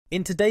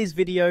In today's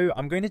video,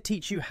 I'm going to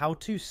teach you how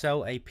to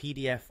sell a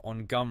PDF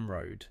on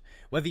Gumroad.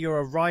 Whether you're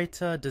a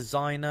writer,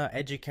 designer,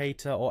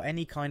 educator, or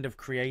any kind of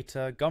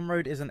creator,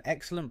 Gumroad is an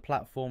excellent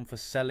platform for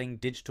selling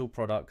digital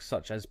products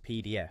such as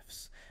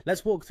PDFs.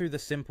 Let's walk through the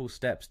simple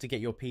steps to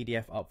get your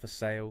PDF up for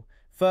sale.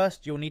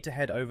 First, you'll need to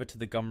head over to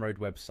the Gumroad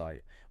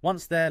website.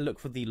 Once there, look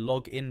for the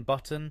login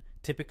button,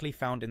 typically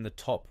found in the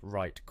top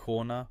right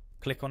corner.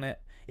 Click on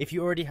it. If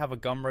you already have a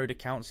Gumroad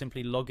account,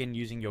 simply log in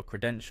using your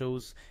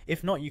credentials.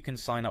 If not, you can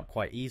sign up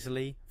quite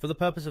easily. For the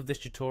purpose of this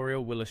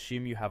tutorial, we'll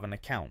assume you have an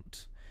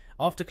account.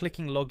 After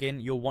clicking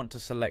login, you'll want to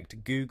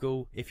select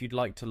Google if you'd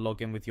like to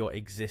log in with your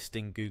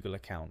existing Google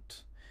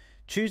account.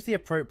 Choose the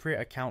appropriate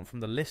account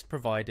from the list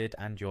provided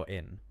and you're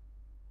in.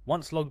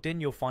 Once logged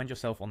in, you'll find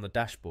yourself on the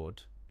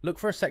dashboard. Look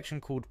for a section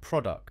called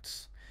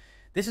Products.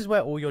 This is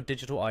where all your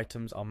digital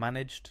items are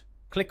managed.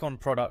 Click on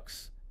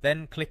Products,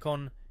 then click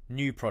on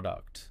New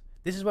Product.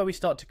 This is where we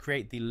start to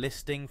create the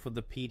listing for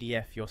the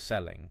PDF you're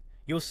selling.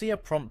 You'll see a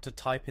prompt to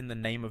type in the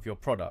name of your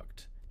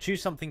product.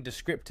 Choose something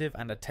descriptive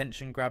and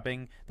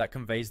attention-grabbing that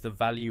conveys the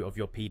value of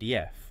your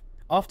PDF.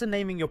 After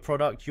naming your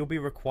product, you'll be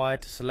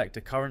required to select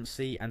a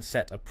currency and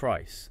set a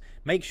price.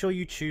 Make sure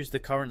you choose the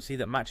currency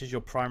that matches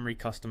your primary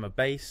customer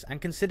base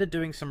and consider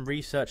doing some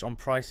research on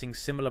pricing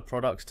similar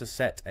products to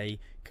set a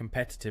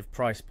competitive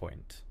price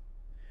point.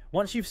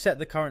 Once you've set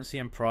the currency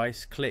and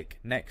price, click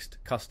Next,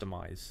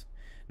 Customize.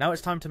 Now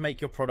it's time to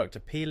make your product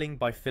appealing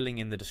by filling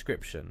in the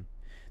description.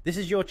 This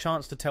is your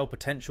chance to tell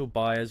potential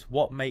buyers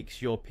what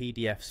makes your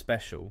PDF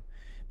special.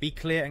 Be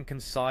clear and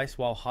concise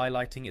while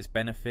highlighting its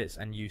benefits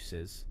and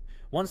uses.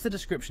 Once the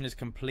description is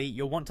complete,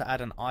 you'll want to add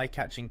an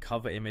eye-catching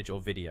cover image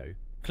or video.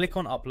 Click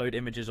on Upload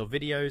Images or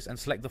Videos and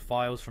select the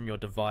files from your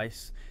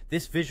device.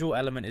 This visual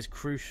element is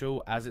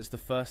crucial as it's the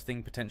first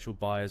thing potential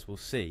buyers will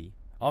see.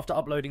 After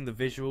uploading the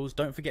visuals,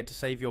 don't forget to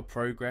save your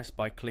progress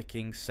by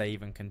clicking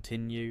Save and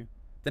Continue.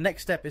 The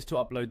next step is to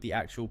upload the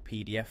actual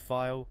PDF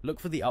file. Look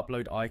for the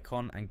upload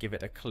icon and give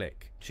it a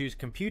click. Choose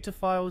Computer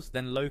Files,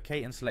 then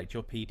locate and select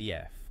your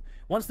PDF.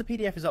 Once the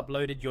PDF is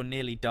uploaded, you're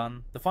nearly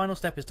done. The final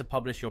step is to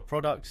publish your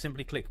product.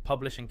 Simply click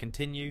Publish and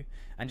Continue,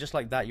 and just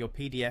like that, your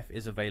PDF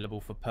is available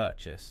for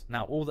purchase.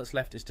 Now all that's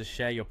left is to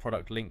share your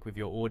product link with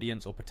your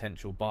audience or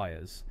potential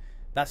buyers.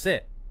 That's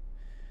it.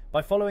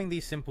 By following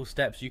these simple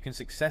steps, you can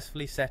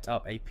successfully set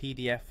up a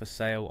PDF for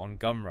sale on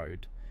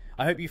Gumroad.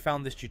 I hope you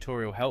found this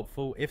tutorial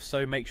helpful. If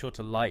so, make sure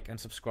to like and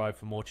subscribe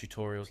for more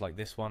tutorials like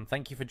this one.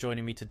 Thank you for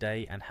joining me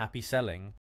today and happy selling.